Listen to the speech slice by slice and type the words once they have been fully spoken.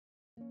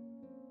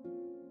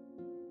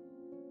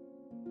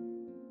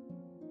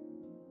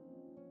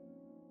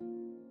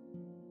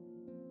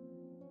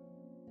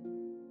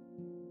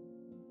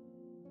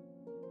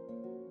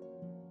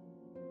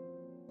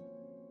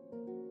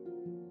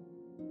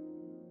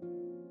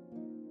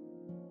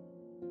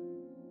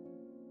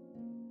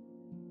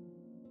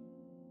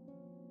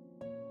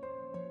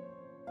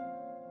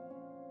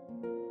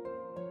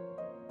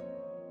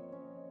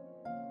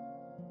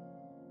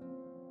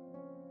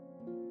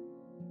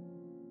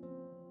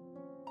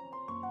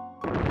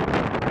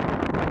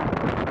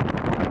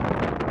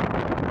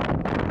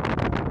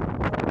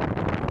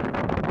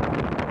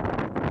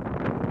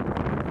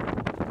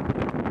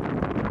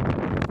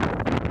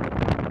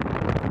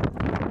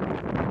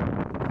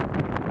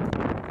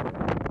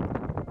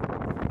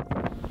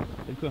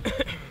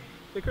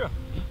Det kører.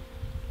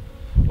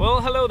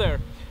 Well, hello there.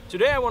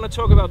 Today I want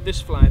to talk about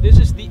this fly. This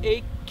is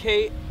the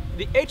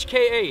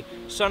HKA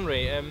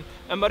Sunray,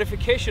 a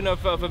modification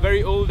of a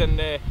very old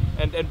and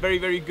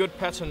very good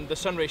pattern, the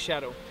Sunray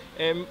Shadow.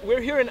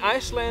 We're here in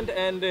Iceland,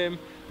 and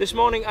this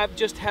morning I've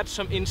just had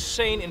some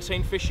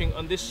insane fishing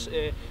on this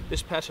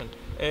pattern.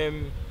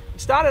 It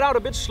started out a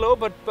bit slow,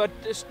 but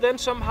then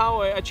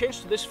somehow I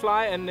changed to this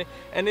fly, and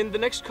in the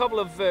next couple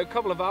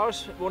of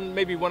hours,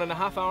 maybe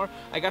 1.5 hours,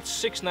 I got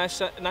 6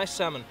 nice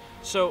salmon.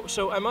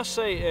 So I must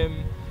say,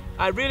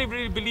 I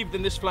really believed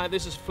in this fly.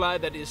 This is a fly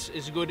that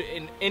is good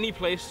in any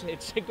place.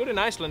 It's good in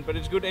Iceland, but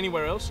it's good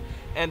anywhere else.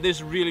 And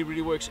this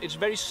really works. It's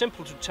very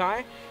simple to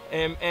tie,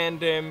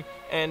 and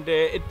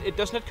it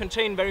does not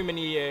contain very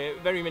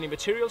many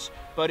materials,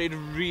 but it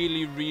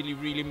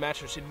really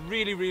matters. It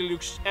really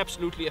looks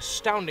absolutely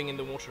astounding in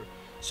the water.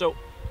 So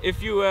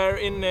if you are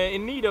in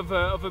need of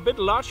a bit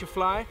larger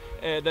fly,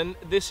 then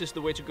this is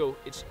the way to go.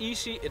 It's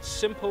easy, it's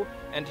simple,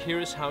 and here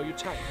is how you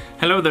tie.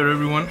 Hello there,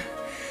 everyone.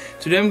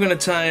 Today I'm gonna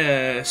tie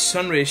a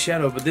Sunray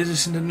Shadow, but this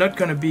is not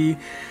gonna be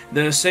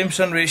the same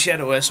Sunray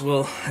Shadow as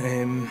well.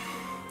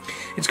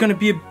 It's gonna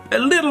be a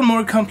little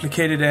more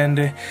complicated,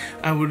 and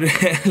I would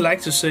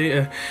like to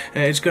say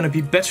it's gonna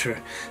be better.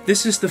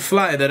 This is the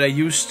fly that I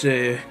used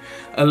a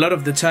lot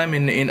of the time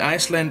in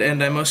Iceland,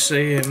 and I must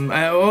say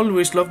I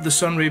always loved the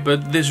Sunray,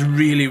 but this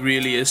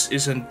really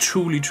is a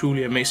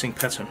truly amazing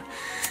pattern.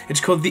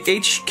 It's called the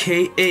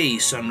HKA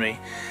Sunray.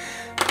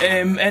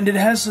 And it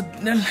has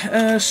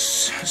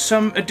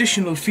some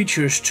additional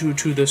features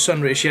to the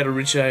Sunray Shadow,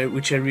 which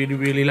I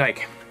really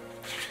like.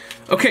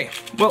 Okay,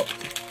 well,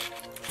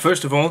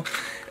 first of all,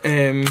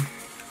 I'm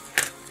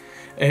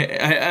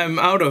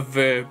out of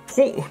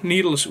Pro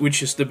needles,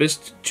 which is the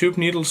best tube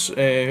needles,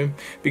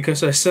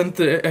 because I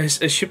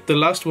shipped the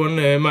last one,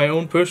 my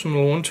own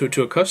personal one,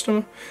 to a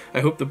customer.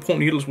 I hope the Pro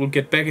needles will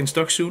get back in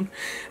stock soon.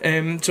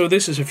 So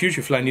this is a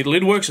Future Fly needle.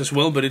 It works as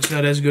well, but it's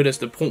not as good as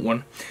the Pro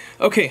one.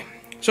 Okay.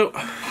 So,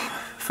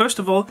 first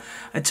of all,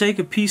 I take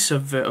a piece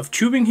of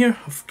tubing here,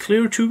 of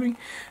clear tubing,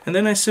 and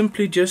then I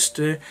simply just,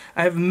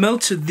 I've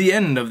melted the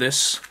end of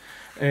this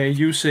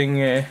using,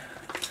 I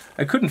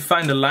couldn't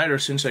find a lighter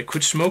since I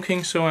quit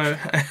smoking, so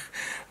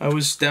I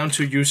was down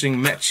to using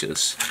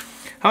matches.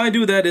 How I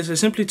do that is I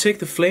simply take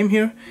the flame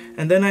here,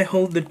 and then I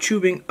hold the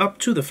tubing up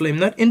to the flame,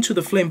 not into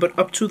the flame, but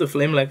up to the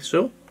flame like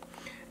so,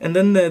 and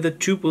then the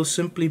tube will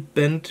simply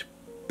bend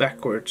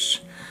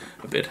backwards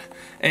a bit.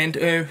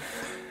 And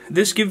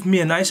this gives me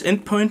a nice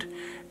end point,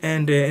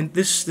 and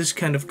this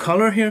kind of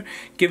color here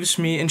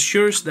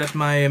ensures that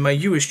my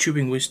US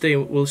tubing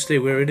will stay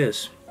where it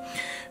is.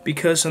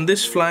 Because on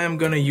this fly I'm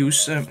gonna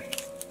use a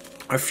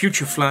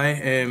Future Fly.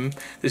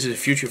 This is a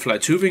Future Fly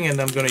tubing, and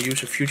I'm gonna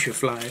use a Future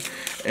Fly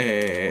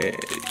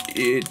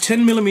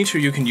 10mm.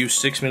 You can use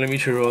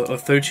 6mm or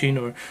 13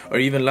 or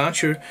even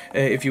larger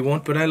if you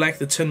want, but I like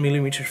the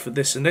 10mm for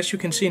this. And as you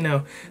can see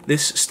now,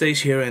 this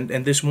stays here,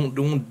 and this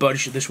won't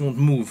budge. This won't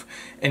move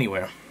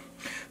anywhere.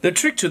 The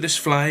trick to this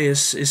fly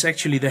is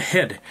actually the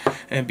head,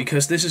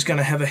 because this is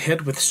gonna have a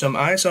head with some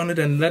eyes on it,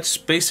 and that's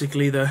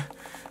basically the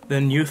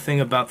new thing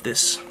about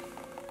this.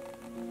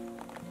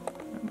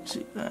 Let me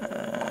see,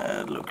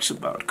 that looks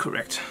about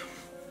correct,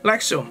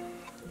 like so.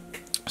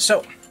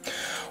 So,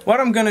 what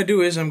I'm gonna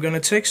do is I'm gonna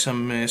take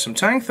some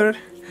tying thread,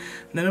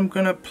 and then I'm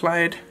gonna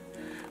apply it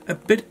a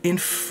bit in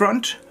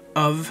front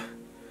of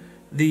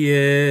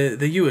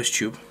the US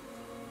tube,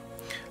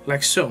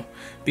 like so.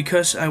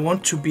 Because I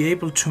want to be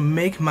able to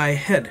make my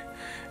head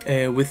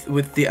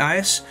with the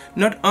eyes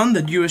not on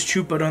the US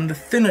tube, but on the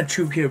thinner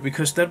tube here,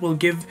 because that will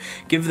give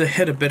the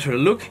head a better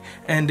look,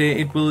 and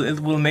it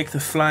will make the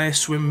fly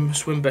swim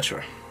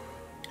better,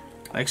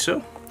 like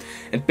so.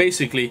 And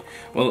basically,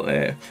 well,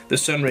 the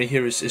Sunray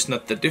here is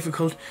not that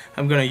difficult.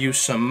 I'm gonna use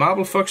some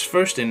marble fox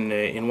first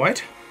in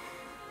white.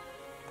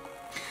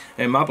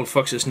 Marble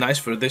fox is nice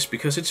for this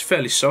because it's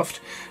fairly soft,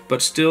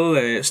 but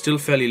still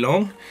fairly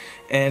long,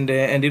 and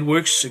it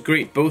works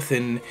great both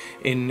in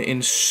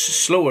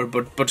slower,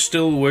 but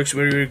still works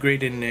very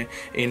great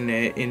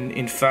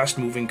in fast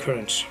moving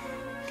currents.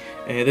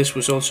 This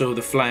was also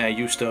the fly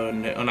I used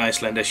on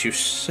Iceland, as you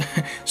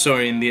saw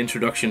in the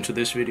introduction to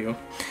this video.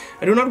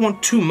 I do not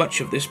want too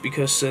much of this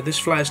because this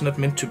fly is not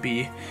meant to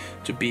be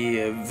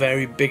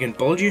very big and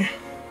bulgy.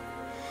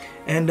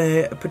 And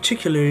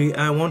particularly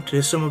I want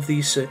some of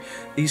these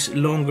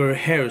longer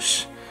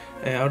hairs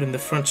out in the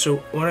front. So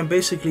what I'm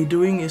basically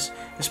doing is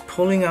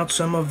pulling out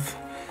some of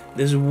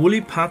this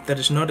woolly part that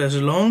is not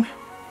as long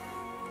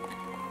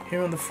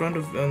here on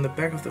the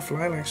back of the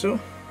fly, like so.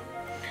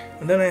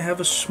 And then I have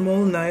a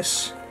small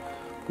nice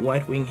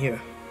white wing here.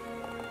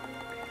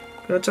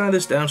 I'm gonna tie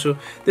this down. So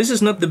this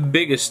is not the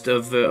biggest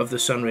of the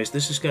Sunrays.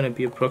 This is gonna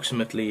be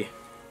approximately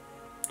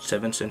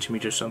 7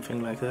 centimeters,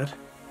 something like that.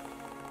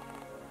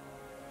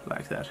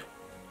 Like that.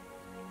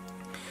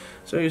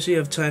 So you see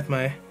I've tied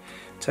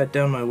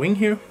down my wing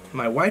here,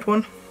 my white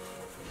one,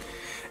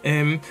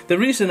 The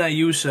reason I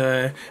use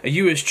a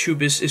US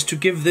tube is to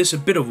give this a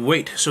bit of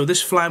weight, so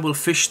this fly will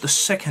fish the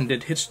second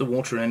it hits the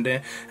water, and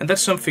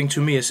that's something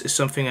to me is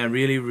something I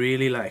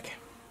really like.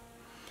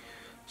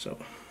 So,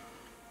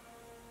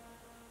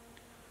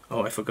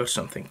 oh, I forgot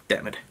something.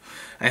 Damn it!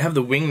 I have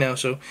the wing now,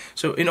 so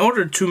in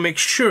order to make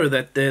sure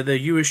that the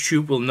US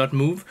tube will not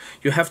move,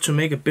 you have to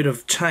make a bit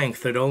of tying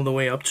thread all the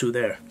way up to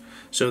there,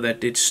 so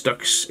that it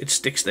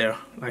sticks there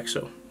like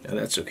so. Now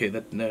that's okay.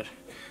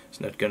 It's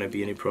not gonna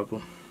be any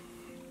problem.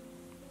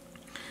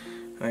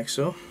 Like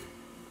so.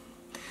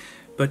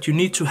 But you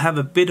need to have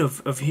a bit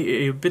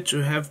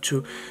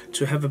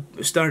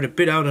start a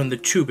bit out on the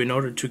tube in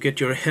order to get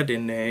your head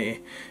in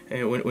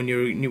when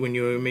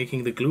you're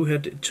making the glue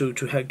head to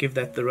give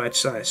that the right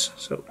size.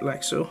 So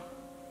like so.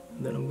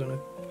 And then I'm gonna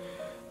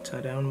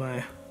tie down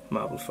my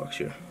marble fox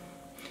here.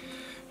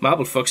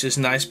 Marble fox is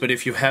nice, but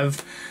if you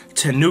have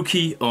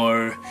tanuki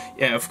or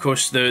yeah, of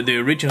course the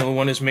original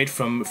one is made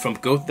from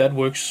goat, that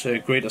works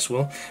great as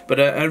well. But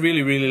I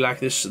really like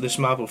this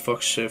marble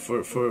fox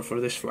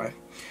for this fly.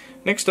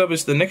 Next up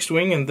is the next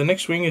wing, and the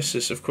next wing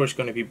is of course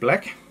going to be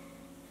black.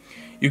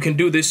 You can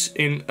do this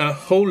in a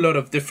whole lot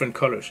of different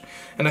colors,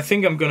 and I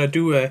think I'm gonna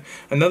do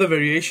another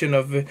variation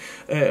of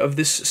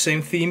this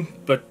same theme,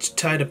 but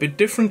tied a bit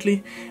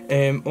differently.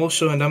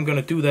 Also, and I'm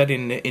gonna do that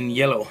in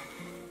yellow.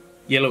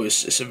 Yellow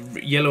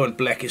and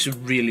black is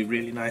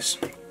really nice.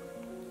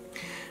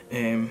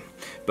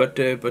 But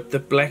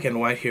the black and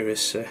white here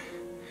is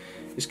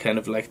kind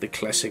of like the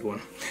classic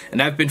one.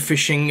 And I've been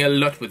fishing a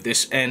lot with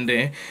this,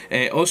 and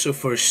also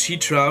for sea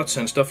trouts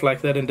and stuff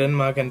like that in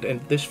Denmark.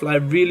 And this fly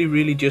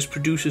really just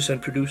produces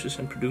and produces.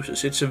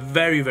 It's a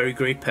very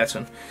great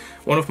pattern.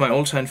 One of my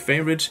all-time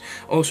favorites.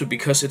 Also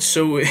because it's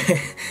so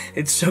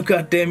it's so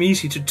goddamn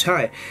easy to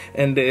tie,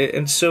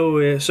 and so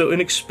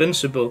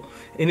inexpensive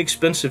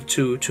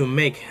to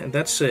make. And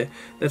that's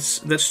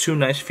two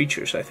nice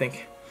features, I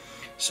think.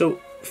 So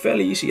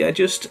fairly easy. I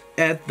just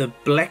add the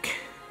black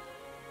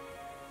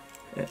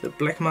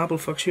marble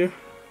fox here.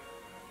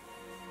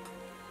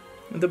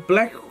 And the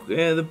black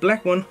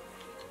one.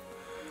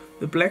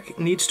 The black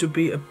needs to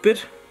be a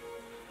bit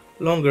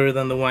longer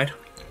than the white.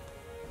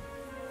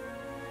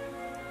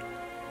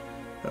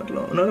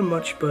 Not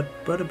much, but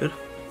a bit.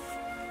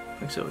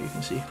 Like so, you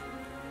can see.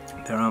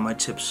 There are my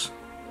tips.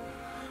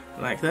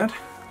 Like that.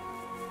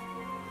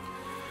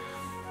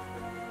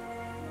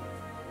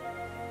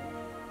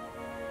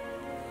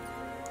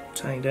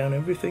 Tying down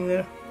everything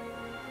there.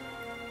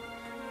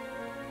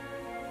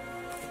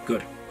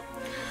 Good.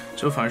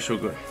 So far so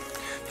good.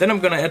 Then I'm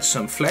gonna add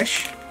some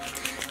flash,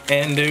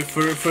 and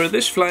for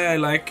this fly I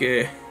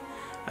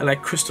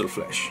like crystal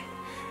flash.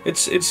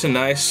 It's a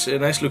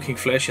nice looking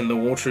flash in the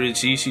water.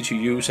 It's easy to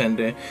use, and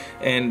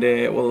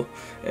well,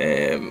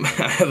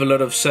 I have a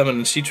lot of salmon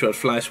and sea trout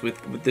flies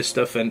with this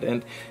stuff,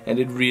 and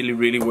it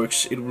really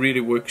works. It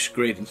really works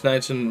great. It's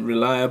nice and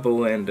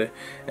reliable, and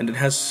it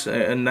has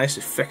a nice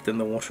effect in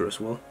the water as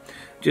well.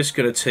 Just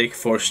gonna take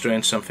 4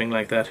 strands, something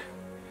like that.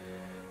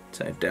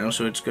 Tie it down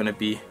so it's gonna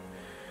be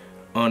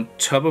on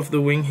top of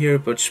the wing here,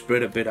 but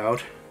spread a bit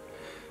out.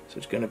 So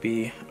it's gonna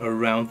be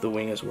around the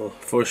wing as well.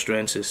 4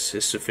 strands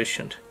is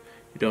sufficient.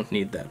 You don't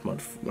need that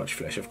much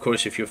flash. Of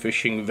course, if you're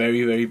fishing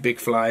very big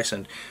flies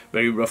and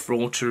very rough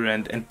water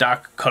and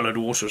dark colored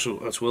water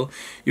as well,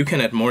 you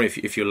can add more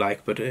if you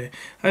like. But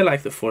I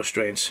like the 4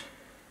 strands.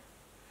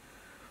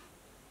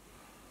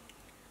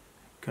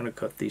 Gonna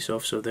cut these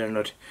off so they're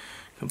not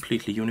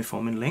completely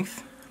uniform in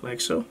length,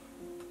 like so.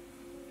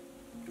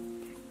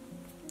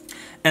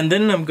 And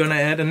then I'm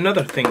gonna add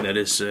another thing that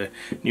is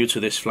new to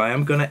this fly.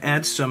 I'm gonna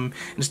add some,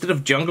 instead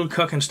of jungle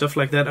cock and stuff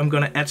like that, I'm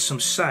gonna add some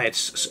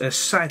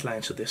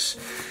sidelines to this.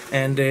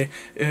 And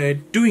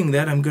doing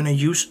that, I'm gonna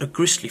use a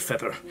grizzly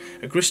feather,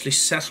 a grizzly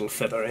saddle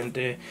feather.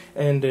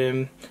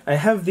 And I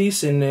have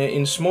these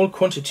in small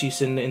quantities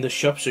in the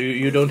shop, so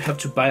you don't have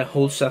to buy a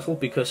whole saddle,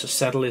 because a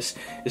saddle is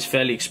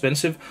fairly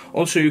expensive.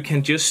 Also, you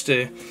can just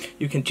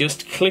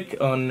click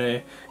on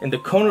in the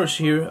corners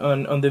here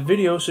on the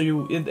video, so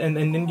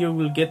and then you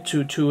will get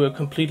to a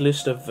complete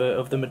list of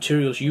the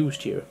materials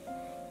used here.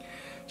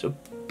 So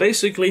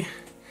basically,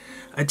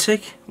 I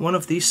take one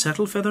of these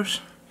saddle feathers,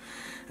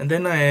 and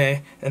then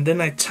I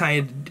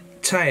tie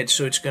it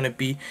so it's gonna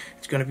be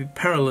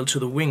parallel to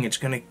the wing. It's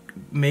gonna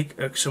make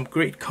some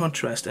great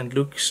contrast and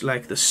looks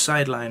like the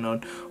sideline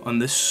on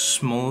this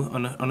small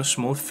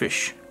small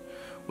fish,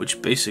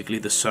 which basically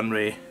the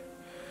Sunray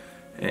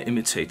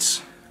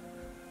imitates,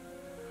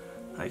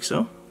 like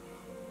so.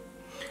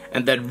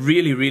 And that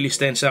really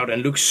stands out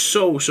and looks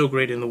so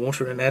great in the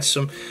water, and adds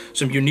some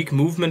unique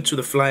movement to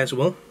the fly as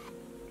well.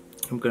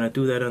 I'm gonna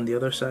do that on the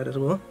other side as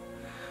well.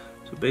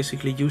 So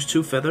basically use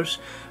 2 feathers.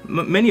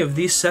 Many of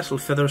these saddle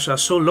feathers are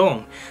so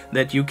long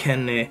that you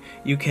can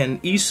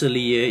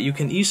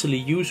easily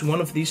use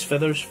one of these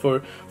feathers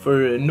for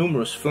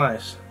numerous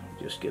flies.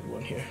 Just get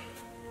one here.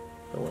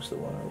 That was the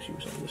one I was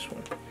using. This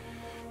one.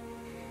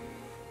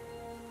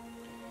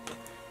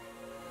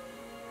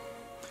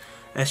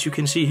 as you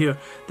can see here,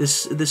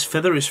 this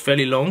feather is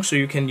fairly long, so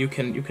you can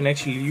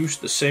actually use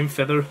the same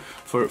feather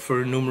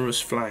for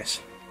numerous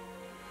flies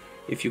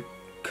if you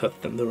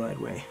cut them the right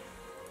way,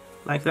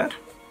 like that.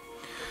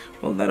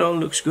 Well, that all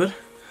looks good.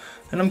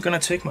 Then I'm gonna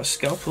take my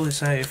scalpel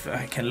if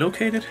I can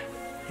locate it.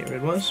 Here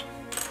it was.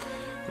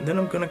 And then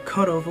I'm gonna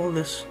cut off all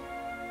this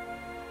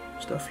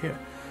stuff here.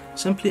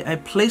 Simply I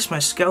place my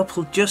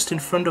scalpel just in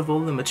front of all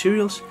the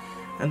materials,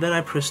 and then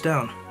I press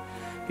down,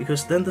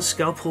 because then the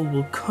scalpel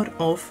will cut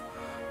off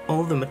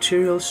all the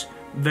materials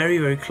very,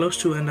 very close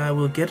to, and I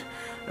will get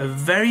a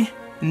very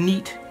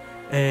neat,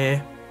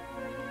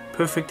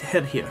 perfect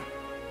head here.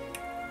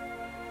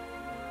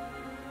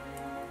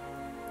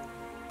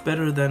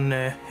 Better than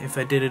if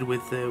I did it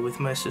with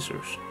my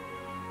scissors.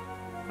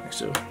 Like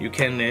so. You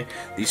can the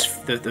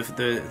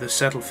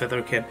saddle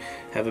feather can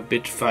have a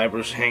bit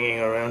fibers hanging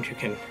around. You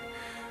can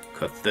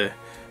cut the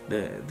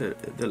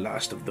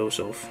last of those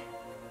off,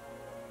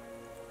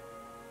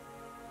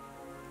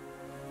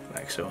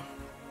 like so.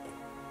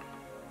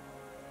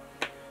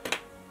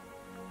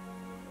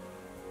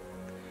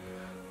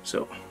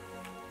 So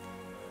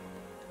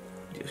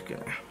just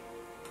gonna.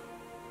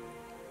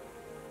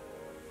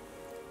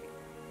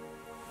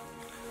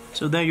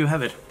 So there you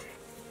have it.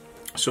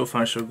 So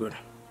far so good.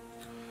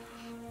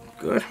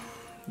 Good.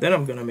 Then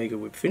I'm gonna make a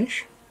whip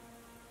finish.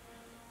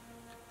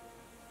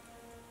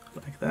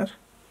 Like that.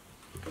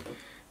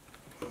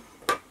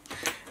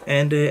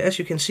 And as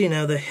you can see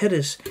now, the head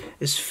is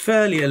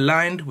fairly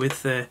aligned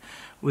with the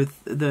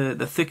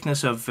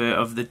thickness of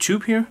the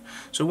tube here.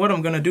 So what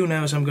I'm gonna do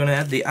now is I'm gonna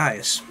add the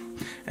eyes.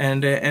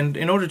 And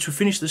in order to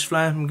finish this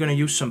fly, I'm gonna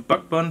use some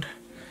buck bond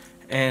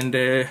and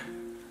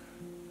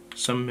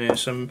some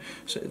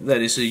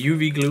that is a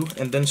UV glue,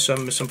 and then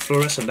some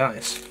fluorescent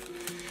eyes.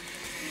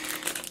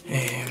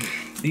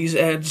 These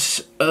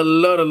adds a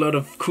lot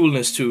of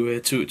coolness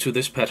to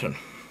this pattern.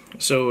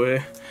 So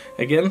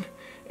again,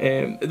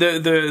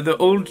 the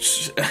old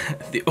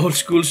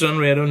school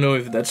Sunray, I don't know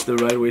if that's the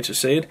right way to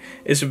say it,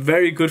 is a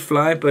very good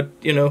fly, but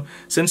you know,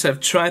 since I've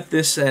tried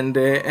this and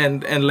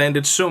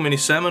landed so many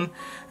salmon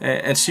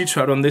and sea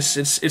trout on this,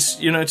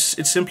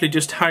 it's simply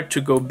just hard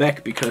to go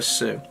back,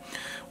 because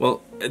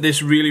well,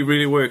 this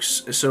really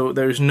works, so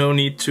there is no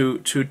need to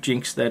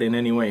jinx that in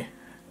any way.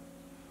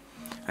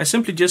 I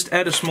simply just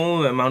add a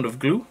small amount of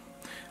glue.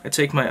 I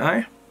take my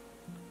eye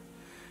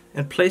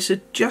and place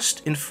it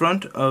just in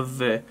front of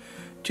the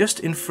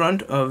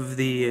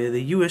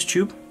US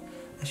tube,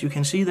 as you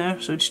can see there.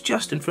 So it's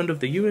just in front of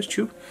the US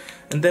tube,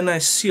 and then I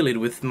seal it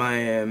with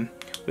my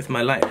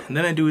light. And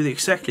then I do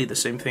exactly the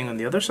same thing on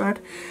the other side.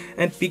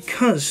 And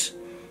because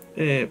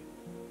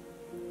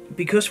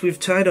we've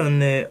tied on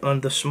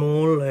the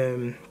small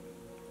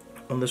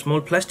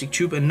plastic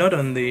tube and not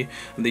on the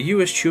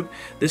US tube,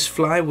 this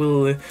fly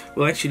will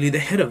actually, the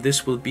head of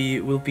this will be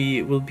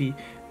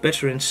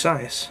better in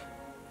size.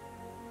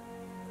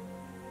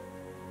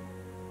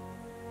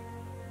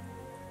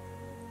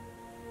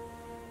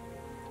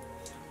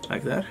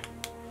 Like that.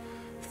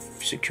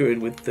 Secure it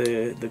with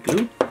the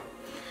glue,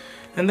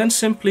 and then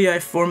simply I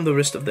form the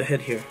rest of the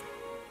head here.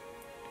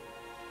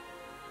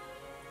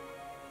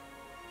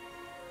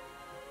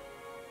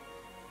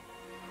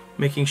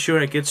 Making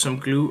sure I get some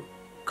glue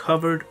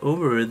covered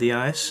over the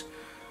eyes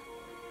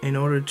in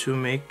order to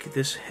make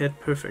this head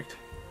perfect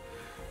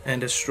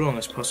and as strong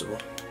as possible,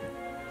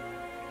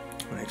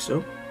 like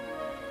so.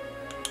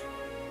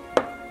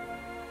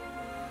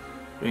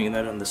 Doing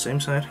that on the same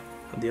side,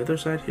 on the other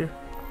side here.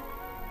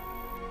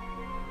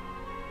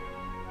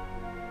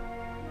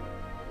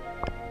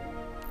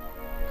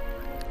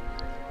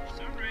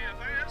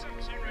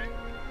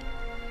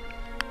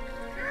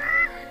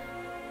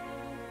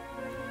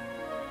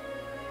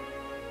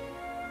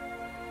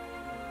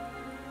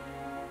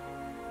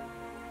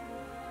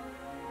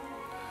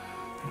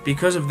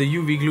 Because of the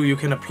UV glue, you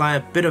can apply a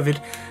bit of it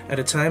at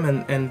a time,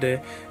 and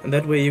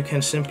that way you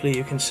can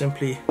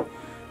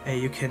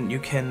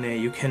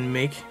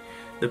make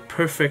the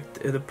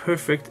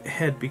perfect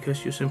head,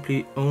 because you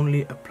simply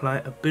only apply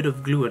a bit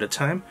of glue at a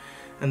time,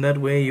 and that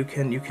way you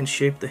can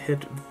shape the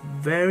head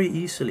very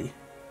easily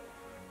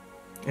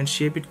and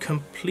shape it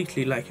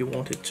completely like you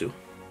want it to,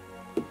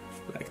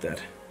 like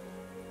that.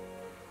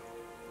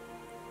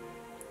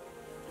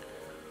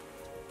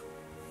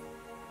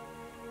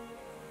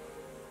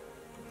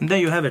 And there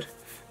you have it,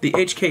 the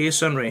HKA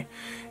Sunray,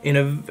 in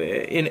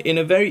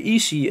a very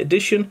easy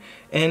addition.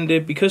 And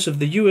because of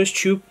the US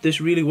tube,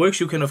 this really works.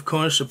 You can of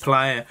course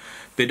apply a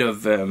bit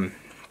of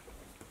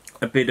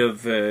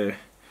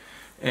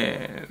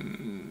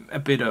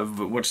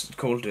what's it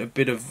called? A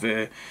bit of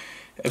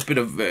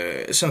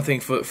something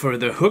for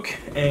the hook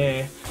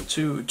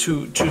to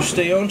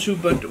stay onto.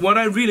 But what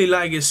I really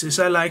like is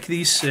I like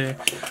these.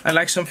 I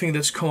like something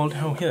that's called,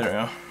 oh, here they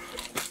are.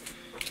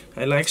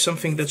 I like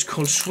something that's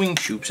called swing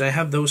tubes. I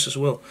have those as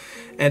well,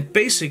 and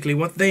basically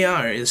what they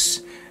are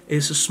is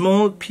a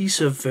small piece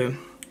of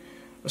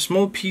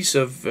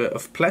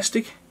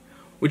plastic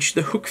which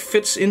the hook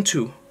fits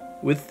into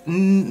with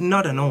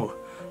knot and all,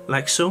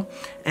 like so,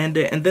 and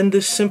then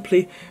this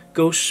simply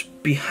goes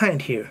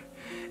behind here,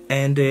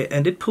 and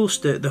it pulls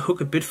the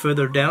hook a bit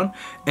further down,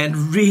 and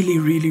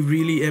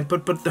really,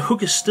 but the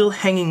hook is still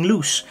hanging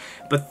loose,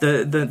 but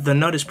the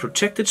knot is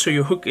protected, so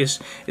your hook is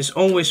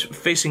always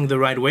facing the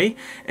right way,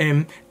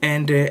 and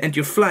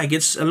your fly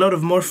gets a lot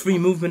of more free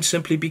movement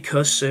simply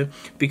because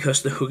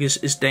the hook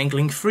is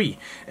dangling free,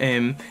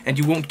 and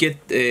you won't get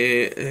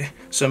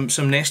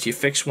some nasty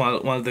effects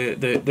while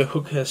the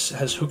hook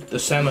has hooked the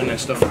salmon and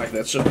stuff like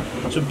that. So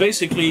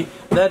basically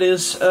that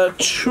is a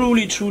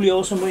truly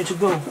awesome way to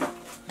go.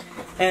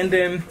 And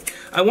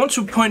I want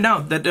to point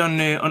out that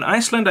on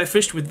Iceland I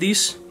fished with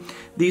these.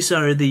 These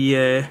are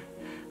the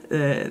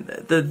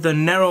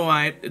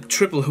narrow-eyed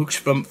triple hooks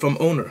from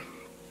Owner,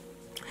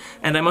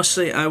 and I must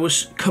say I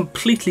was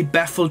completely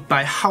baffled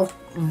by how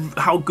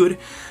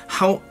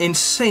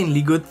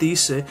insanely good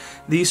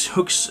these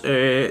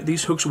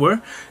hooks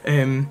were.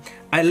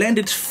 I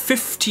landed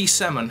 50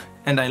 salmon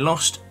and I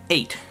lost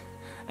 8.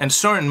 And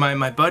Søren,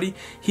 my buddy,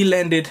 he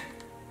landed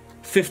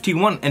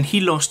 51 and he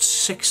lost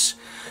 6.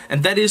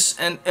 And that is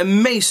an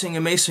amazing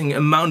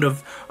amount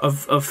of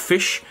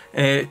fish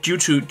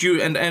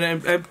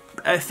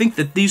I think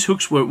that these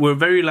hooks were a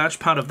very large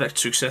part of that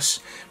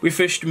success. We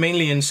fished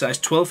mainly in size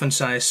 12 and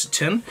size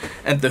 10,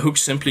 and the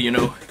hooks simply, you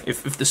know,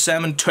 if the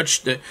salmon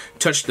touched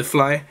the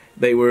fly,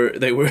 they were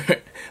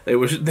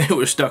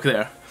stuck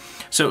there.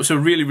 So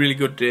really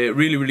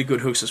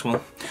good hooks as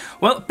well.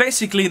 Well,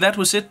 basically that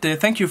was it.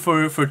 Thank you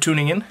for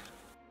tuning in.